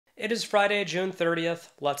It is Friday, June 30th.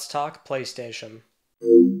 Let's talk PlayStation.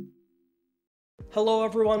 Hello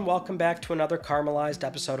everyone, welcome back to another caramelized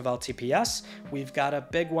episode of LTPS. We've got a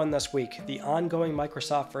big one this week. The ongoing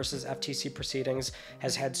Microsoft versus FTC proceedings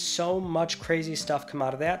has had so much crazy stuff come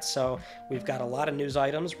out of that, so we've got a lot of news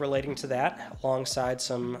items relating to that, alongside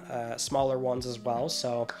some smaller ones as well.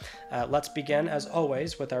 So let's begin, as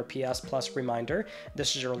always, with our PS Plus reminder.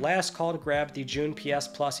 This is your last call to grab the June PS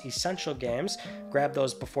Plus Essential games. Grab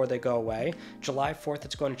those before they go away. July 4th,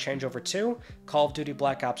 it's going to change over to Call of Duty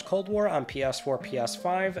Black Ops Cold War on PS4,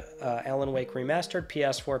 PS5, Alan Wake Remastered,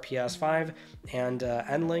 PS4, PS5, and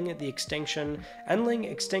Endling the Extinction. Endling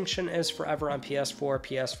Extinction is forever on PS4,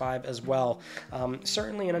 PS5 as well.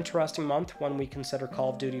 Certainly an interesting month when we consider Call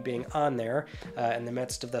of Duty being on there in the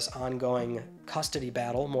midst of this ongoing custody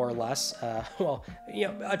battle, more or less. Well, you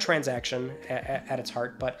know, a transaction at its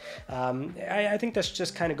heart, but I think this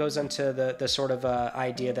just kind of goes into the sort of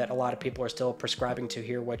idea that a lot of people are still prescribing to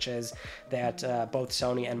here, which is that both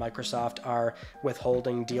Sony and Microsoft are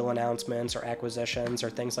withholding deal announcements or acquisitions or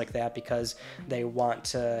things like that because they want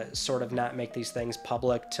to sort of not make these things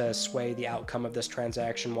public to sway the outcome of this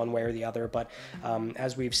transaction one way or the other. But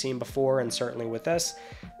as we've seen before, and certainly with this,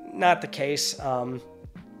 not the case.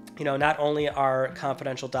 You know, not only are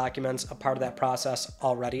confidential documents a part of that process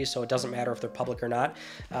already, so it doesn't matter if they're public or not,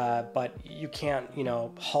 but you can't, you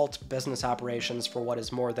know, halt business operations for what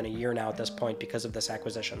is more than a year now at this point because of this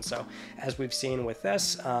acquisition. So as we've seen with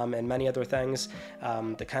this and many other things,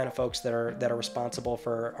 the kind of folks that are responsible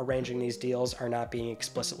for arranging these deals are not being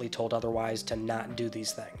explicitly told otherwise to not do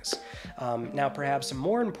these things. Now, perhaps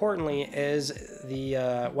more importantly is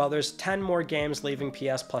the, well, there's 10 more games leaving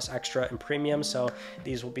PS Plus Extra and Premium, so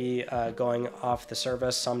these will be going off the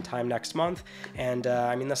service sometime next month. And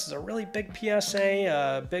I mean, this is a really big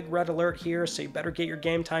PSA, big red alert here, so you better get your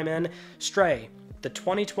game time in. Stray, the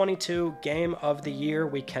 2022 Game of the Year,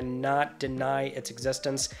 we cannot deny its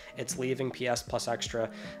existence. It's leaving PS Plus Extra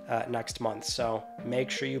next month, so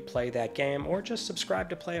make sure you play that game, or just subscribe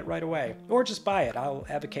to play it right away, or just buy it. I'll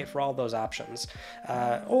advocate for all those options.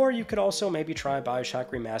 Or you could also maybe try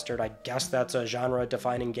BioShock Remastered. I guess that's a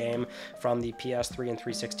genre-defining game from the PS3 and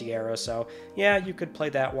 360 era, so yeah, you could play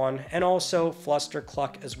that one. And also Fluster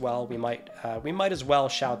Cluck as well. We might as well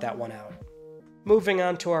shout that one out. Moving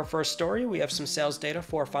on to our first story, we have some sales data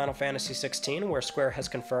for Final Fantasy XVI, where Square has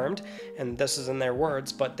confirmed, and this is in their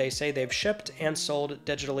words, but they say they've shipped and sold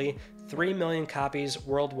digitally 3 million copies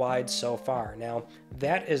worldwide so far. Now,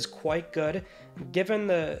 that is quite good given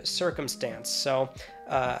the circumstance. So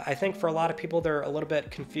I think for a lot of people, they're a little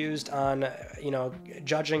bit confused on, you know,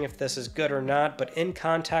 judging if this is good or not, but in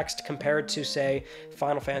context, compared to, say,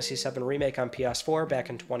 Final Fantasy VII Remake on PS4 back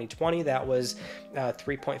in 2020, that was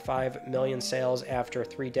 3.5 million sales after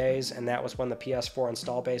 3 days, and that was when the PS4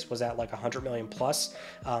 install base was at like 100 million plus.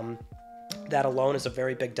 That alone is a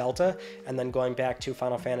very big delta. And then going back to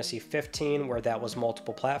Final Fantasy 15, where that was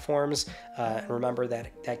multiple platforms, and remember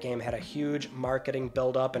that game had a huge marketing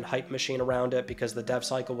build-up and hype machine around it because the dev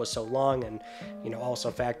cycle was so long, and, you know, also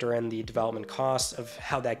factor in the development costs of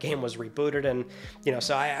how that game was rebooted. And, you know,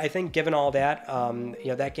 so I think given all that, you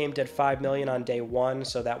know, that game did 5 million on day one,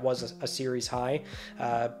 so that was a series high.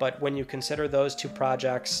 But when you consider those two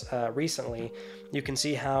projects recently, you can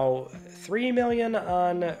see how 3 million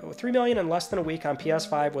in less than a week on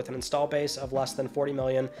PS5 with an install base of less than 40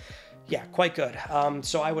 million. Yeah, quite good.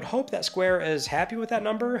 So I would hope that Square is happy with that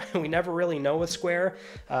number. We never really know with Square,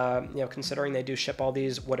 you know, considering they do ship all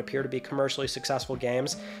these what appear to be commercially successful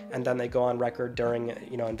games, and then they go on record during,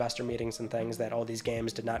 you know, investor meetings and things that all these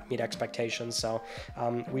games did not meet expectations. So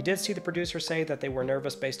we did see the producer say that they were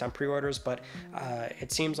nervous based on pre-orders, but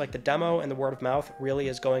it seems like the demo and the word of mouth really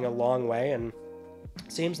is going a long way, and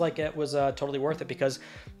seems like it was totally worth it because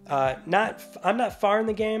I'm not far in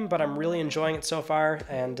the game, but I'm really enjoying it so far,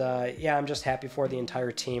 and yeah, I'm just happy for the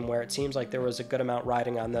entire team, where it seems like there was a good amount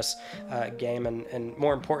riding on this game, and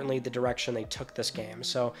more importantly, the direction they took this game.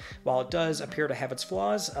 So while it does appear to have its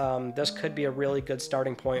flaws, this could be a really good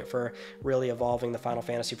starting point for really evolving the Final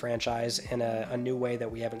Fantasy franchise in a new way that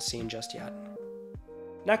we haven't seen just yet.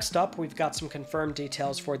 Next up, we've got some confirmed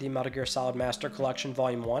details for the Metal Gear Solid Master Collection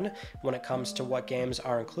Volume 1 when it comes to what games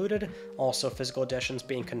are included. Also, physical editions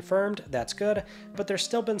being confirmed, that's good, but there's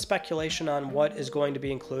still been speculation on what is going to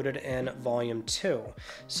be included in Volume 2.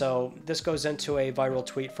 So this goes into a viral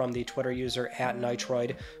tweet from the Twitter user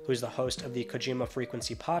 @Nitroid, who's the host of the Kojima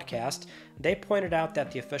Frequency podcast. They pointed out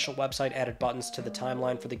that the official website added buttons to the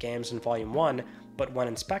timeline for the games in Volume 1, but when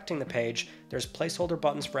inspecting the page, there's placeholder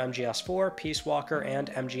buttons for MGS4, Peace Walker,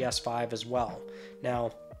 and MGS5 as well.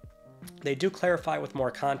 Now, They do clarify with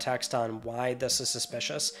more context on why this is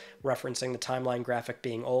suspicious, referencing the timeline graphic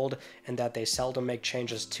being old and that they seldom make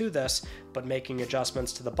changes to this, but making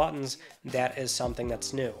adjustments to the buttons, that is something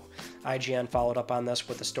that's new. IGN followed up on this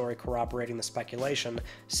with a story corroborating the speculation,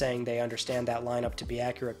 saying they understand that lineup to be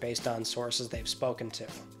accurate based on sources they've spoken to.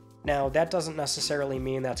 Now, that doesn't necessarily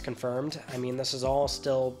mean that's confirmed. I mean, this is all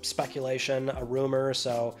still speculation, a rumor,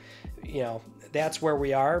 so, that's where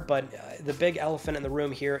we are, but the big elephant in the room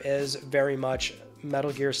here is very much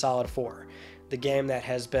Metal Gear Solid 4, the game that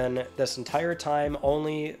has been this entire time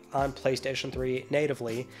only on PlayStation 3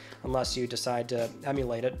 natively, unless you decide to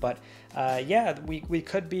emulate it. But yeah, we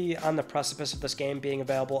could be on the precipice of this game being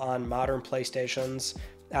available on modern PlayStations,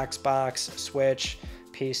 Xbox, Switch,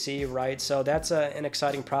 PC, right? So that's an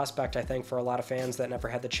exciting prospect, I think, for a lot of fans that never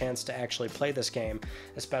had the chance to actually play this game,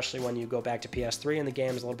 especially when you go back to PS3 and the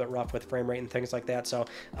game is a little bit rough with frame rate and things like that. So,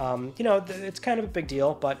 it's kind of a big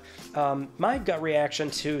deal, but my gut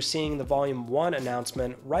reaction to seeing the Volume 1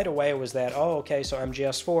 announcement right away was that, oh, okay, so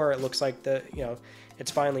MGS4, it looks like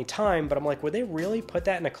it's finally time, but I'm like, would they really put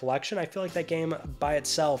that in a collection? I feel like that game by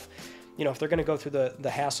itself, if they're going to go through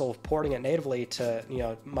the hassle of porting it natively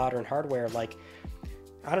to, modern hardware, like,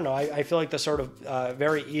 I don't know, I feel like the sort of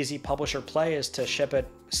very easy publisher play is to ship it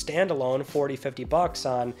standalone, $40-50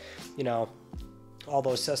 on, all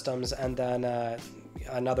those systems, and then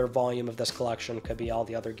another volume of this collection could be all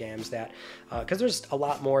the other games that, because there's a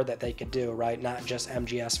lot more that they could do, right? Not just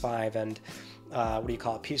MGS5 and,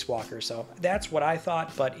 Peace Walker. So that's what I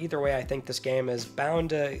thought, but either way, I think this game is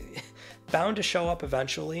bound to show up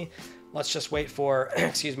eventually. Let's just wait for,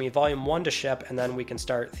 Volume 1 to ship, and then we can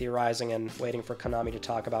start theorizing and waiting for Konami to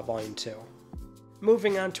talk about Volume 2.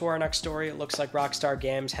 Moving on to our next story, it looks like Rockstar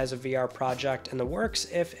Games has a VR project in the works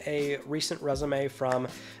if a recent resume from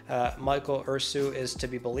Michael Ursu is to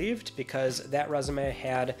be believed, because that resume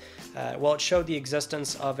had, it showed the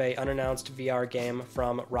existence of an unannounced VR game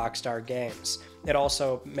from Rockstar Games. It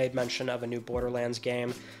also made mention of a new Borderlands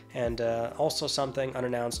game, and also something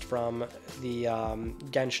unannounced from the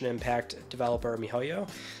Genshin Impact developer MiHoYo.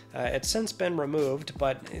 It's since been removed,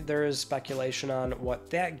 but there is speculation on what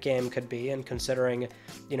that game could be, and considering,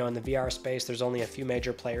 in the VR space there's only a few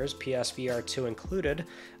major players, PSVR 2 included,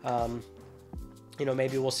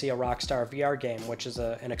 maybe we'll see a Rockstar VR game, which is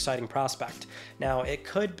an exciting prospect. Now, it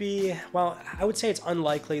could be, I would say it's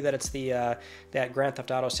unlikely that it's that Grand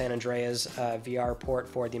Theft Auto San Andreas VR port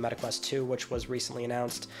for the MetaQuest 2, which was recently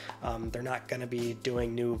announced. They're not going to be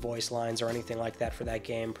doing new voice lines or anything like that for that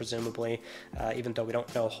game, presumably, even though we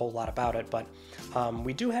don't know a whole lot about it. But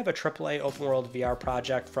we do have a AAA open-world VR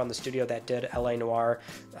project from the studio that did LA Noire,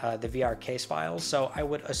 the VR case files, so I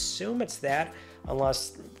would assume it's that,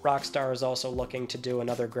 unless Rockstar is also looking to do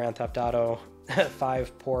another Grand Theft Auto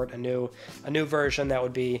 5 port, a new version that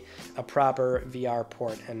would be a proper VR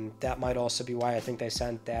port, and that might also be why I think they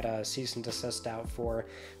sent that cease and desist out for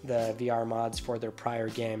the VR mods for their prior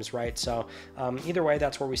games, right? So either way,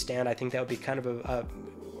 that's where we stand. I think that would be kind of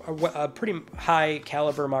a pretty high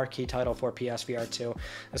caliber marquee title for PSVR 2,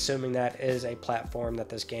 assuming that is a platform that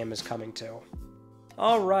this game is coming to.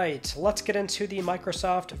 All right, let's get into the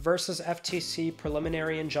Microsoft versus FTC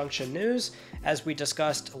preliminary injunction news. As we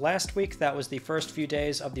discussed last week, that was the first few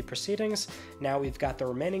days of the proceedings. Now we've got the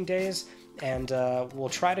remaining days, and we'll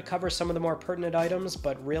try to cover some of the more pertinent items,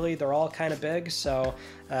 but really they're all kind of big. So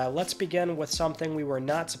let's begin with something we were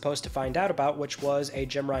not supposed to find out about, which was a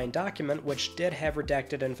Jim Ryan document, which did have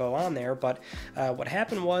redacted info on there. But what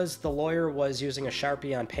happened was the lawyer was using a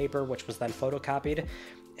Sharpie on paper, which was then photocopied.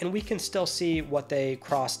 And we can still see what they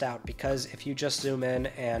crossed out, because if you just zoom in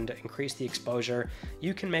and increase the exposure,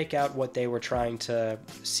 you can make out what they were trying to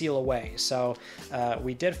seal away. So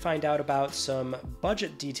we did find out about some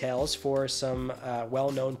budget details for some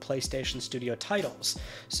well-known PlayStation Studio titles.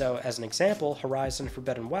 So as an example, Horizon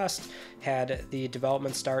Forbidden West had the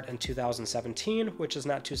development start in 2017, which is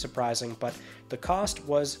not too surprising, but the cost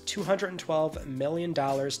was $212 million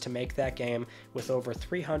to make that game with over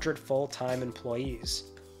 300 full-time employees.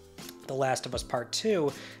 The Last of Us Part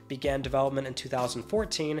 2 began development in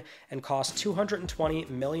 2014 and cost $220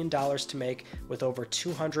 million to make with over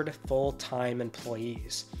 200 full-time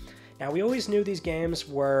employees. Now, we always knew these games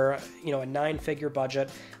were, a 9-figure budget.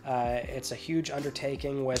 It's a huge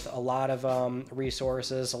undertaking with a lot of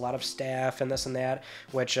resources, a lot of staff, and this and that,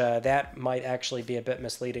 which that might actually be a bit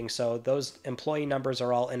misleading. So those employee numbers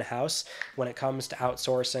are all in-house. When it comes to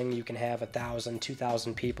outsourcing, you can have 1,000,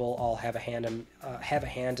 2,000 people all have a hand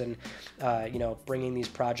in, bringing these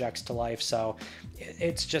projects to life. So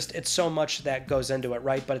it's so much that goes into it,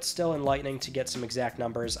 right? But it's still enlightening to get some exact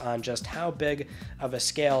numbers on just how big of a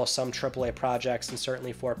scale some some AAA projects and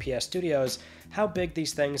certainly for PS studios, how big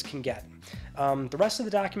these things can get. The rest of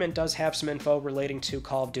the document does have some info relating to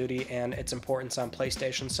Call of Duty and its importance on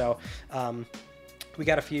PlayStation, so we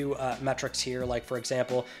got a few metrics here, like for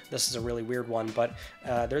example, this is a really weird one, but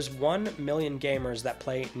there's 1 million gamers that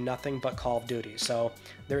play nothing but Call of Duty. So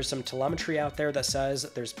there's some telemetry out there that says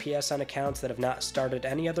there's PSN accounts that have not started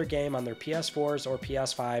any other game on their PS4s or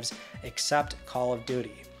PS5s except Call of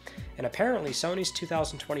Duty. And apparently Sony's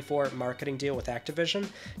 2024 marketing deal with Activision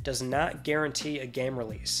does not guarantee a game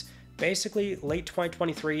release. Basically, late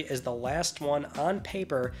 2023 is the last one on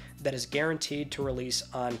paper that is guaranteed to release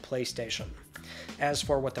on PlayStation. As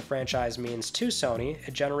for what the franchise means to Sony,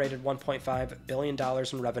 it generated $1.5 billion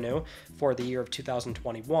in revenue for the year of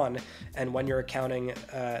 2021, and when you're accounting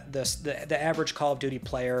the average Call of Duty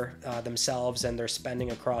player themselves and their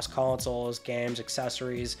spending across consoles, games,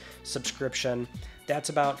 accessories, subscription, that's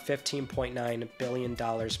about $15.9 billion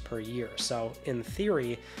per year. So in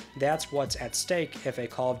theory, that's what's at stake if a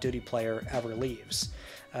Call of Duty player ever leaves.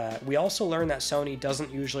 We also learned that Sony doesn't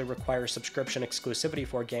usually require subscription exclusivity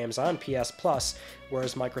for games on PS Plus,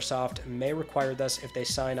 whereas Microsoft may require this if they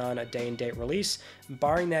sign on a day-and-date release,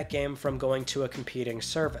 barring that game from going to a competing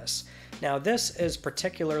service. Now, this is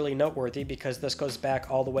particularly noteworthy because this goes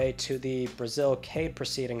back all the way to the Brazil CADE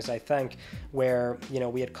proceedings, I think, where,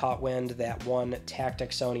 we had caught wind that one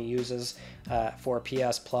tactic Sony uses for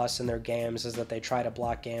PS Plus in their games is that they try to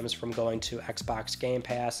block games from going to Xbox Game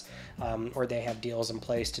Pass, or they have deals in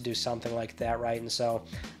place to do something like that, right? And so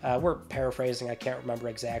we're paraphrasing, I can't remember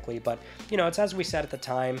exactly, but, it's as we said at the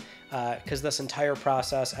time, because this entire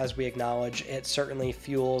process, as we acknowledge, it certainly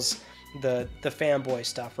fuels the fanboy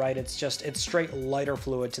stuff, right? It's straight lighter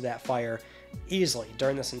fluid to that fire easily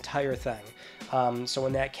during this entire thing. So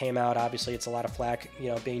when that came out, obviously it's a lot of flack,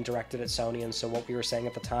 being directed at Sony, and so what we were saying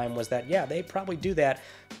at the time was that, yeah, they probably do that,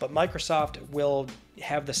 but Microsoft will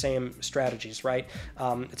have the same strategies, right?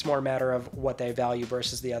 It's more a matter of what they value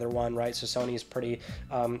versus the other one, right? So Sony is pretty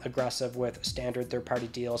aggressive with standard third-party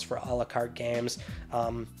deals for a la carte games.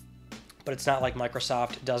 But it's not like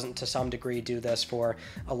Microsoft doesn't to some degree do this for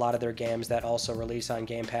a lot of their games that also release on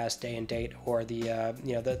Game Pass day and date, or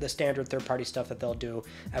the standard third-party stuff that they'll do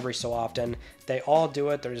every so often. They all do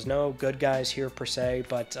it. There's no good guys here per se,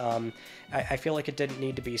 but I feel like it didn't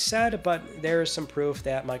need to be said, but there's some proof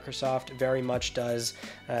that Microsoft very much does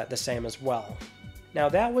the same as well. Now,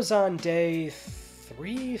 that was on day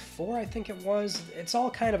 3, 4, I think it was. It's all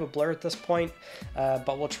kind of a blur at this point,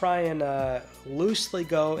 but we'll try and loosely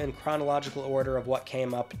go in chronological order of what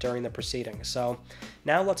came up during the proceedings. So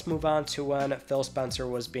now let's move on to when Phil Spencer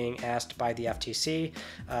was being asked by the FTC,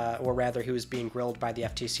 or rather he was being grilled by the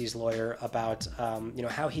FTC's lawyer about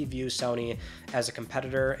how he views Sony as a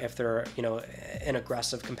competitor, if they're an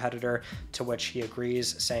aggressive competitor, to which he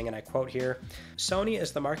agrees, saying, and I quote here, "Sony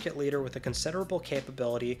is the market leader with a considerable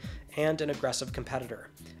capability and an aggressive competitor.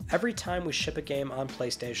 Every time we ship a game on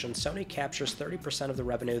PlayStation, Sony captures 30% of the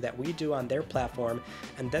revenue that we do on their platform,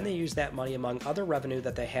 and then they use that money among other revenue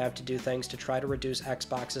that they have to do things to try to reduce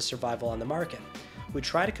Xbox's survival on the market. We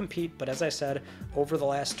try to compete, but as I said, over the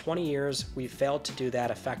last 20 years, we've failed to do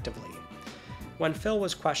that effectively." When Phil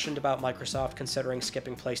was questioned about Microsoft considering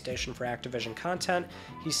skipping PlayStation for Activision content,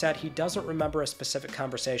 he said he doesn't remember a specific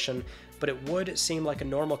conversation, but it would seem like a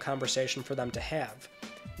normal conversation for them to have.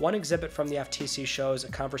 One exhibit from the FTC shows a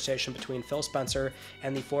conversation between Phil Spencer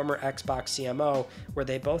and the former Xbox CMO, where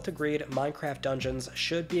they both agreed Minecraft Dungeons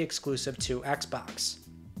should be exclusive to Xbox.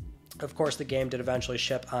 Of course, the game did eventually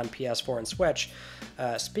ship on PS4 and Switch.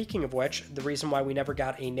 Speaking of which, the reason why we never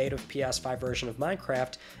got a native PS5 version of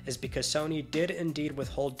Minecraft is because Sony did indeed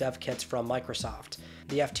withhold dev kits from Microsoft.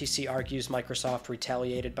 The FTC argues Microsoft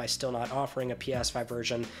retaliated by still not offering a PS5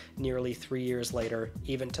 version nearly 3 years later,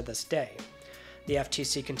 even to this day. The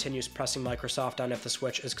FTC continues pressing Microsoft on if the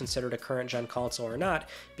Switch is considered a current-gen console or not,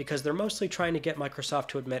 because they're mostly trying to get Microsoft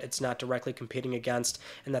to admit it's not directly competing against,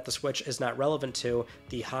 and that the Switch is not relevant to,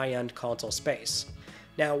 the high-end console space.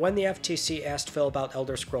 Now, when the FTC asked Phil about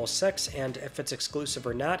Elder Scrolls 6 and if it's exclusive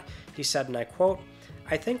or not, he said, and I quote,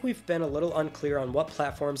 "I think we've been a little unclear on what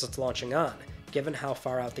platforms it's launching on, given how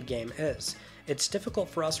far out the game is. It's difficult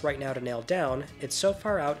for us right now to nail down. It's so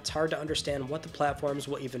far out, it's hard to understand what the platforms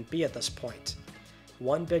will even be at this point."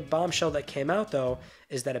 One big bombshell that came out, though,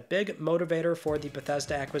 is that a big motivator for the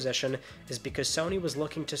Bethesda acquisition is because Sony was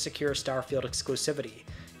looking to secure Starfield exclusivity.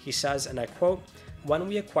 He says, and I quote, "When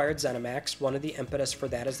we acquired ZeniMax, one of the impetus for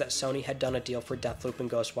that is that Sony had done a deal for Deathloop and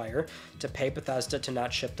Ghostwire to pay Bethesda to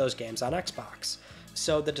not ship those games on Xbox.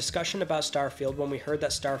 So the discussion about Starfield, when we heard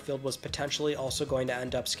that Starfield was potentially also going to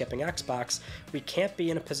end up skipping Xbox, we can't be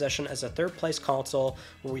in a position as a third-place console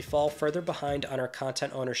where we fall further behind on our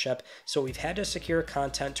content ownership, so we've had to secure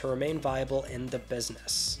content to remain viable in the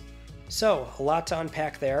business. So, a lot to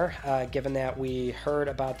unpack there, given that we heard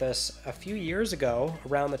about this a few years ago,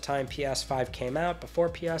 around the time PS5 came out. Before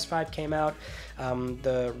PS5 came out,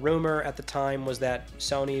 the rumor at the time was that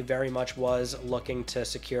Sony very much was looking to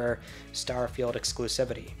secure Starfield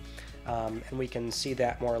exclusivity. And we can see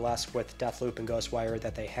that more or less with Deathloop and Ghostwire,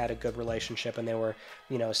 that they had a good relationship and they were,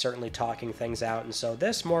 certainly talking things out. And so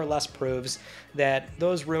this more or less proves that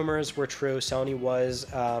those rumors were true. Sony was,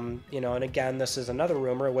 and again, this is another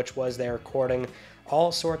rumor, which was they're courting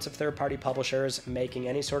all sorts of third-party publishers, making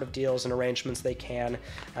any sort of deals and arrangements they can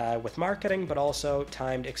with marketing, but also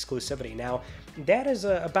timed exclusivity. Now, that is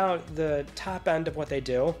about the top end of what they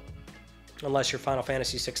do. Unless you're Final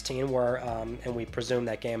Fantasy 16, where, and we presume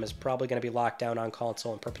that game is probably going to be locked down on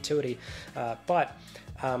console in perpetuity, but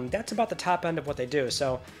that's about the top end of what they do.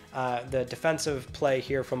 So the defensive play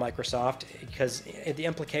here from Microsoft, because the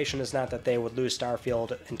implication is not that they would lose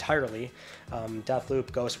Starfield entirely. Deathloop,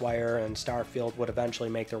 Ghostwire, and Starfield would eventually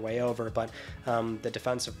make their way over, but the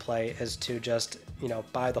defensive play is to just,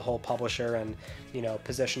 buy the whole publisher and,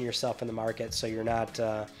 position yourself in the market so you're not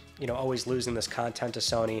always losing this content to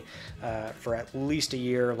Sony for at least a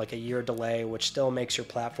year, like a year delay, which still makes your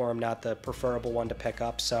platform not the preferable one to pick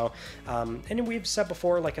up. So, and we've said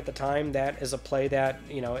before, like at the time, that is a play that,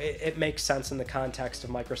 it makes sense in the context of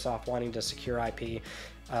Microsoft wanting to secure IP,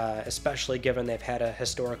 especially given they've had a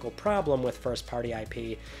historical problem with first-party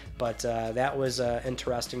IP. But that was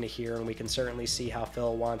interesting to hear, and we can certainly see how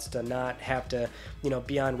Phil wants to not have to,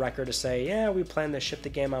 be on record to say, yeah, we plan to ship the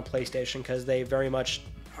game on PlayStation, because they very much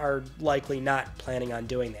are likely not planning on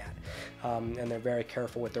doing that. And they're very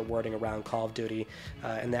careful with their wording around Call of Duty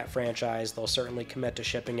and that franchise. They'll certainly commit to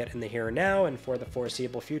shipping it in the here and now and for the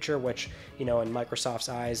foreseeable future, which, in Microsoft's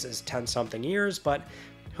eyes is 10-something years, but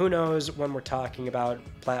who knows when we're talking about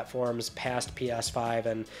platforms past PS5,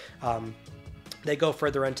 and they go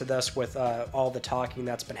further into this with all the talking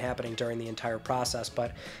that's been happening during the entire process,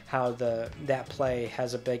 but how that play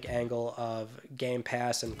has a big angle of Game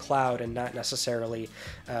Pass and cloud and not necessarily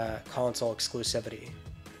console exclusivity.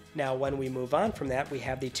 Now, when we move on from that, we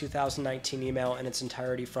have the 2019 email in its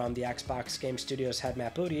entirety from the Xbox Game Studios head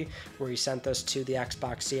Matt Booty, where he sent this to the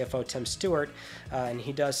Xbox CFO Tim Stewart, and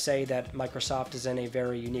he does say that Microsoft is in a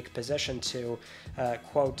very unique position to,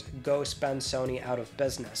 quote, go spend Sony out of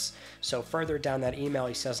business. So further down that email,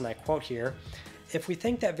 he says, and I quote here, "If we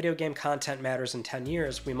think that video game content matters in 10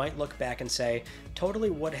 years, we might look back and say, totally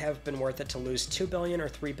would have been worth it to lose $2 billion or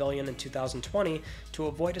 $3 billion in 2020 to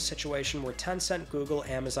avoid a situation where Tencent, Google,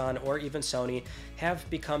 Amazon, or even Sony have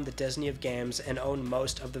become the Disney of games and own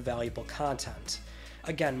most of the valuable content."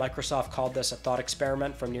 Again, Microsoft called this a thought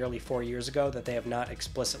experiment from nearly 4 years ago that they have not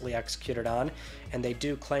explicitly executed on, and they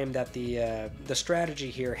do claim that the strategy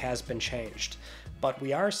here has been changed. But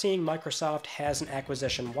we are seeing Microsoft has an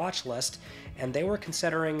acquisition watch list, and they were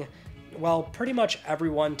considering, well, pretty much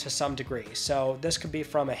everyone to some degree. So this could be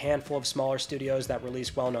from a handful of smaller studios that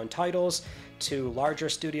release well-known titles, to larger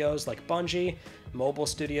studios like Bungie, mobile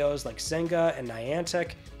studios like Zynga and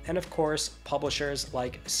Niantic, and of course, publishers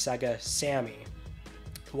like Sega Sammy.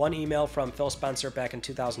 One email from Phil Spencer back in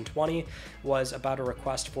 2020 was about a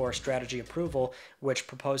request for strategy approval, which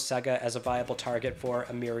proposed Sega as a viable target for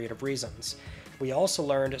a myriad of reasons. We also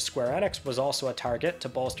learned Square Enix was also a target to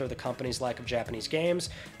bolster the company's lack of Japanese games,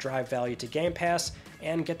 drive value to Game Pass,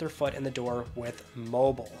 and get their foot in the door with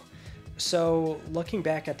mobile. So, looking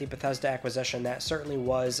back at the Bethesda acquisition, that certainly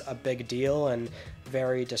was a big deal and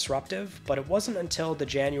very disruptive, but it wasn't until the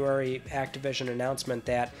January Activision announcement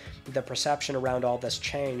that the perception around all this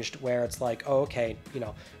changed, where it's like, oh, okay,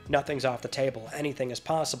 nothing's off the table, anything is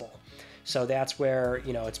possible. So that's where,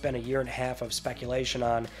 it's been a year and a half of speculation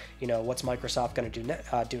on, what's Microsoft going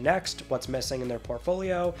to do next, what's missing in their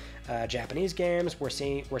portfolio. Japanese games, we're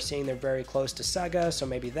seeing they're very close to Sega, so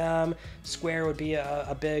maybe them. Square would be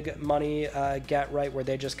a big money get, right, where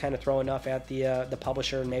they just kind of throw enough at the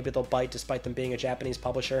publisher and maybe they'll bite despite them being a Japanese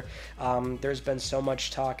publisher. There's been so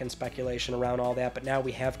much talk and speculation around all that, but now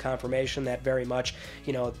we have confirmation that very much,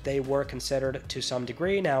 they were considered to some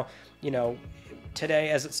degree. Now, today,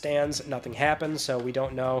 as it stands, nothing happened, so we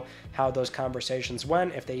don't know how those conversations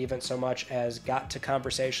went, if they even so much as got to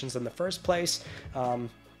conversations in the first place.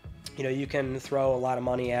 You can throw a lot of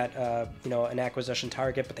money at, an acquisition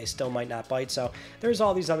target, but they still might not bite. So there's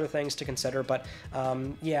all these other things to consider. But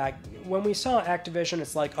yeah, when we saw Activision,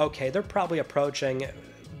 it's like, okay, they're probably approaching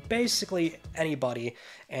basically anybody.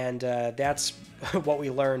 And that's what we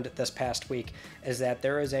learned this past week, is that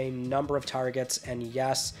there is a number of targets, and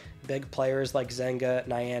yes, big players like Zynga,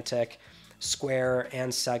 Niantic, Square,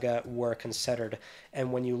 and Sega were considered.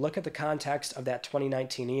 And when you look at the context of that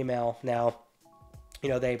 2019 email, now, you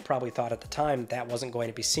know, they probably thought at the time that wasn't going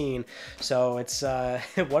to be seen. So it's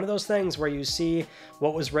one of those things where you see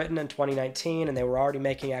what was written in 2019, and they were already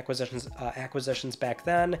making acquisitions back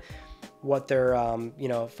then, what they're you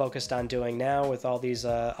know, focused on doing now with all these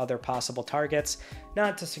other possible targets.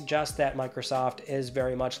 Not to suggest that Microsoft is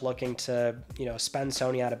very much looking to, you know, spend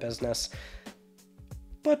Sony out of business,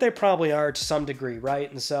 but they probably are to some degree, right?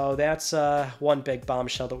 And so that's one big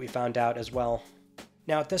bombshell that we found out as well.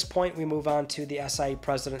 Now, at this point, we move on to the SIE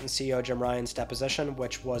president and CEO Jim Ryan's deposition,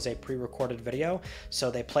 which was a pre-recorded video. So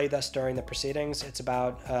they played this during the proceedings. It's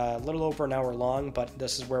about a little over an hour long, but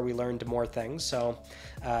this is where we learned more things. So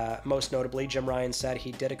most notably, Jim Ryan said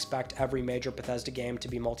he did expect every major Bethesda game to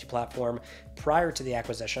be multi-platform prior to the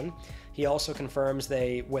acquisition. He also confirms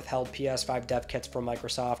they withheld PS5 dev kits from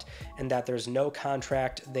Microsoft, and that there's no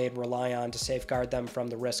contract they'd rely on to safeguard them from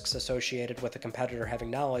the risks associated with a competitor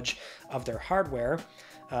having knowledge of their hardware.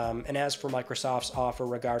 And as for Microsoft's offer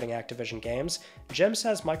regarding Activision games, Jim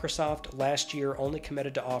says Microsoft last year only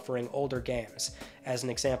committed to offering older games. As an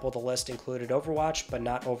example, the list included Overwatch, but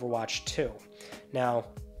not Overwatch 2. Now,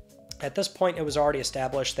 at this point, it was already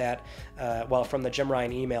established that, well, from the Jim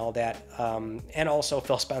Ryan email that, and also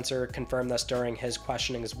Phil Spencer confirmed this during his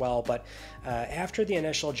questioning as well, but after the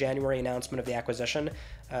initial January announcement of the acquisition,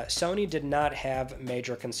 Sony did not have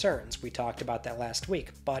major concerns. We talked about that last week,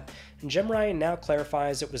 but Jim Ryan now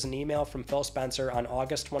clarifies it was an email from Phil Spencer on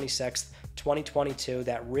August 26th, 2022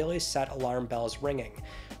 that really set alarm bells ringing.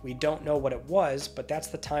 We don't know what it was, but that's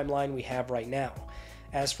the timeline we have right now.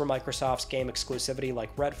 As for Microsoft's game exclusivity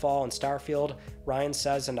like Redfall and Starfield, Ryan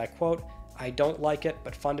says, and I quote, "I don't like it,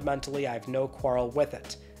 but fundamentally I have no quarrel with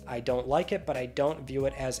it. I don't like it, but I don't view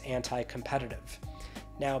it as anti-competitive."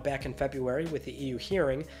 Now, back in February with the EU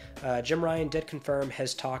hearing, Jim Ryan did confirm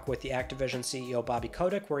his talk with the Activision CEO Bobby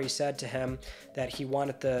Kotick, where he said to him that he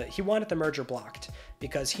wanted the merger blocked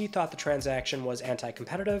because he thought the transaction was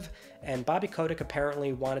anti-competitive, and Bobby Kotick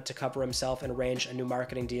apparently wanted to cover himself and arrange a new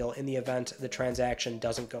marketing deal in the event the transaction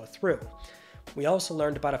doesn't go through. We also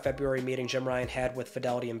learned about a February meeting Jim Ryan had with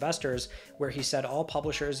Fidelity Investors, where he said all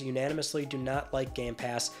publishers unanimously do not like Game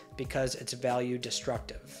Pass because it's value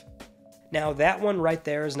destructive. Now, that one right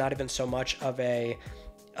there is not even so much of a,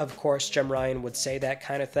 of course, Jim Ryan would say that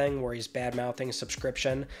kind of thing where he's bad-mouthing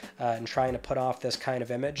subscription and trying to put off this kind of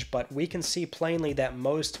image, but we can see plainly that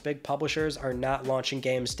most big publishers are not launching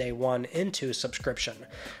games day one into subscription,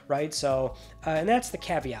 right? So, and that's the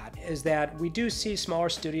caveat, is that we do see smaller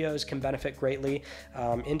studios can benefit greatly.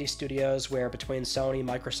 Indie studios where between Sony,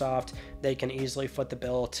 Microsoft, they can easily foot the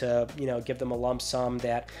bill to, you know, give them a lump sum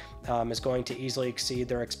that is going to easily exceed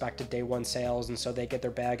their expected day one sales, and so they get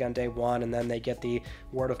their bag on day one, and then they get the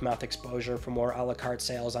word of mouth exposure for more a la carte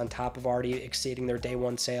sales on top of already exceeding their day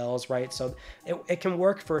one sales, right? So it can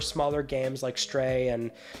work for smaller games like Stray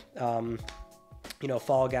and you know,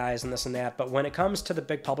 Fall Guys and this and that, but when it comes to the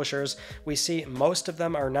big publishers, we see most of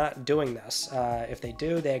them are not doing this. If they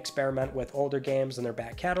do, they experiment with older games in their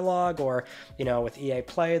back catalog, or, you know, with EA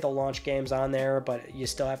Play, they'll launch games on there, but you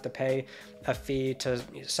still have to pay a fee, to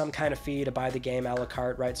some kind of fee to buy the game a la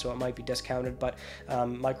carte, right? So it might be discounted, but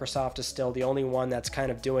Microsoft is still the only one that's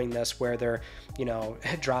kind of doing this, where they're, you know,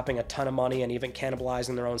 dropping a ton of money and even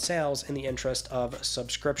cannibalizing their own sales in the interest of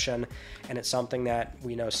subscription. And it's something that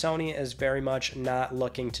we know Sony is very much not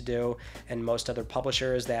looking to do, and most other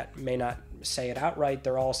publishers that may not say it outright,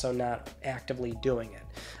 they're also not actively doing it.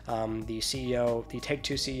 The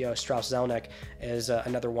Take-Two CEO Strauss Zelnick is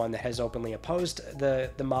another one that has openly opposed the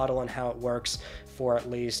model and how it works for at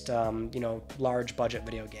least you know, large budget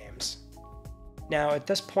video games. Now, at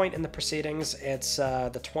this point in the proceedings, it's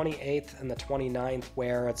the 28th and the 29th,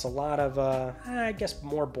 where it's a lot of, I guess,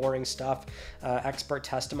 more boring stuff. Expert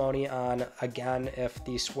testimony on, again, if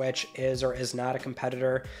the Switch is or is not a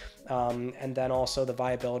competitor, and then also the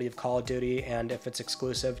viability of Call of Duty, and if it's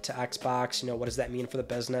exclusive to Xbox, you know, what does that mean for the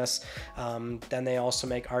business? Then they also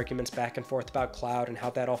make arguments back and forth about cloud and how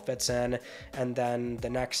that all fits in. And then the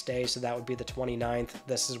next day, so that would be the 29th,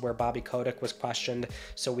 this is where Bobby Kotick was questioned.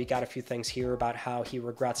 So we got a few things here about how he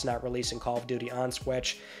regrets not releasing Call of Duty on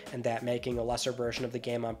Switch, and that making a lesser version of the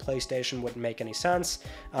game on PlayStation wouldn't make any sense.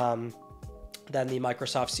 Then the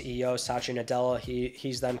Microsoft CEO, Satya Nadella,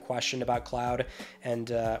 he's then questioned about cloud, and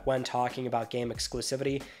when talking about game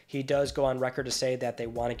exclusivity, he does go on record to say that they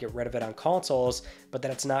want to get rid of it on consoles, but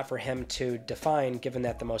that it's not for him to define, given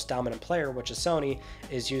that the most dominant player, which is Sony,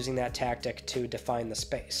 is using that tactic to define the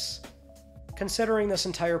space. Considering this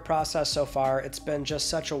entire process so far, it's been just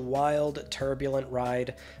such a wild, turbulent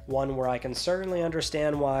ride, one where I can certainly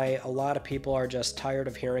understand why a lot of people are just tired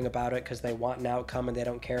of hearing about it because they want an outcome and they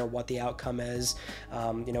don't care what the outcome is.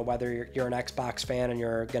 Whether you're an Xbox fan and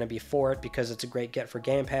you're going to be for it because it's a great get for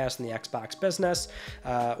Game Pass and the Xbox business,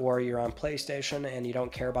 or you're on PlayStation and you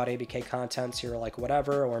don't care about ABK content, so you're like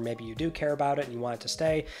whatever, or maybe you do care about it and you want it to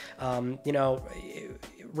stay.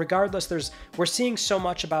 Regardless, we're seeing so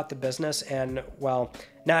much about the business, and well,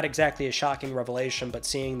 not exactly a shocking revelation, but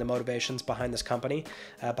seeing the motivations behind this company,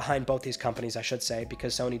 behind both these companies, I should say,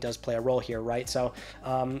 because Sony does play a role here, right? So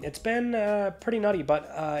it's been pretty nutty, but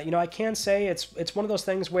I can say it's one of those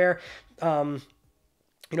things where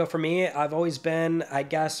for me, I've always been, I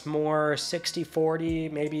guess, more 60-40,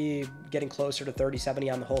 maybe getting closer to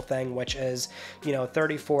 30-70 on the whole thing, which is,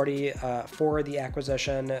 30-40 for the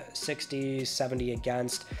acquisition, 60-70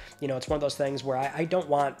 against. It's one of those things where I don't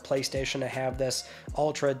want PlayStation to have this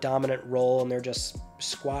ultra dominant role and they're just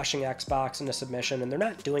squashing Xbox into submission, and they're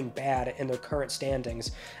not doing bad in their current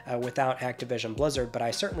standings without Activision Blizzard, but I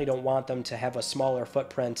certainly don't want them to have a smaller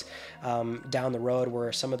footprint down the road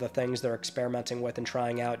where some of the things they're experimenting with and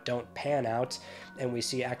trying out don't pan out, and we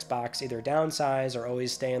see Xbox either downsize or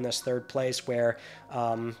always stay in this third place where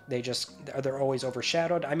they're always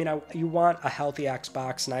overshadowed. I mean, you want a healthy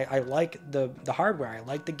Xbox, and I like the hardware, I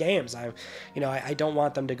like the games, I don't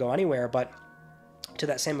want them to go anywhere, but to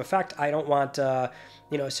that same effect, I don't want a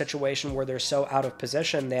situation where they're so out of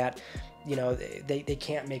position that they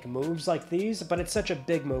can't make moves like these, but it's such a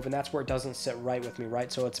big move, and that's where it doesn't sit right with me,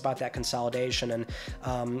 right? So it's about that consolidation,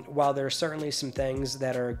 and while there are certainly some things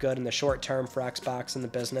that are good in the short term for Xbox and the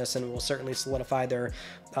business, and will certainly solidify their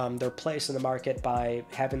place in the market by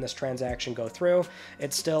having this transaction go through,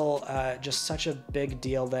 it's still just such a big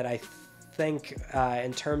deal that I think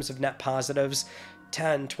in terms of net positives,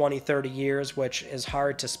 10, 20, 30 years, which is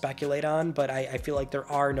hard to speculate on, but I feel like there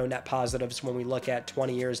are no net positives when we look at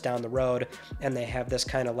 20 years down the road and they have this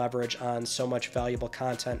kind of leverage on so much valuable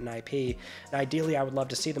content and IP. And ideally, I would love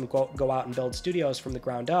to see them go out and build studios from the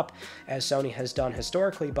ground up, as Sony has done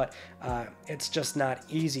historically, but it's just not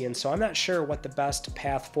easy. And so I'm not sure what the best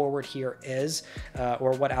path forward here is,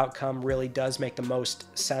 or what outcome really does make the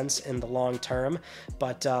most sense in the long term,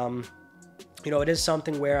 but it is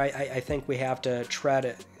something where I think we have to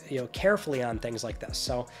tread carefully on things like this.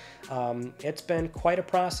 So it's been quite a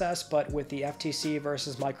process, but with the FTC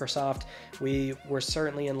versus Microsoft, we were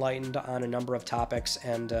certainly enlightened on a number of topics,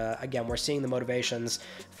 and again, we're seeing the motivations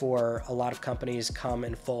for a lot of companies come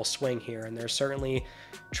in full swing here, and they're certainly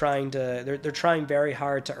trying very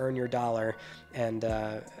hard to earn your dollar, and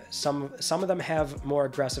some of them have more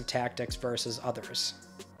aggressive tactics versus others.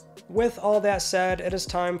 With all that said, it is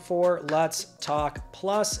time for Let's Talk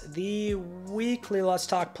Plus, the weekly Let's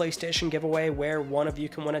Talk PlayStation giveaway where one of you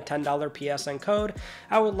can win a $10 PSN code.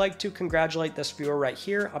 I would like to congratulate this viewer right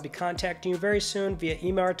here. I'll be contacting you very soon via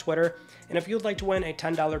email or Twitter, and if you'd like to win a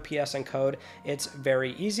 $10 PSN code, it's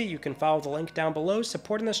very easy. You can follow the link down below.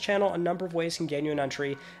 Supporting this channel, a number of ways can gain you an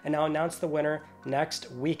entry, and I'll announce the winner next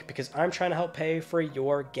week because I'm trying to help pay for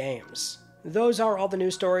your games. Those are all the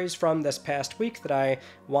news stories from this past week that I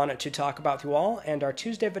wanted to talk about with you all, and our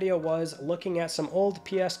Tuesday video was looking at some old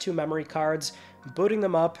PS2 memory cards, booting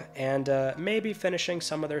them up, and maybe finishing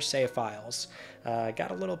some of their save files. Got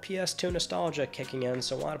a little PS2 nostalgia kicking in,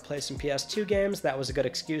 so I want to play some PS2 games. That was a good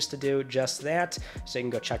excuse to do just that, so you can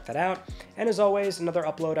go check that out. And as always, another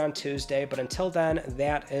upload on Tuesday, but until then,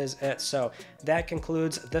 that is it. So that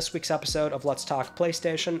concludes this week's episode of Let's Talk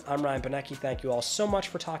PlayStation. I'm Ryan Benecki. Thank you all so much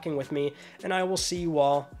for talking with me, and I will see you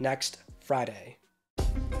all next Friday.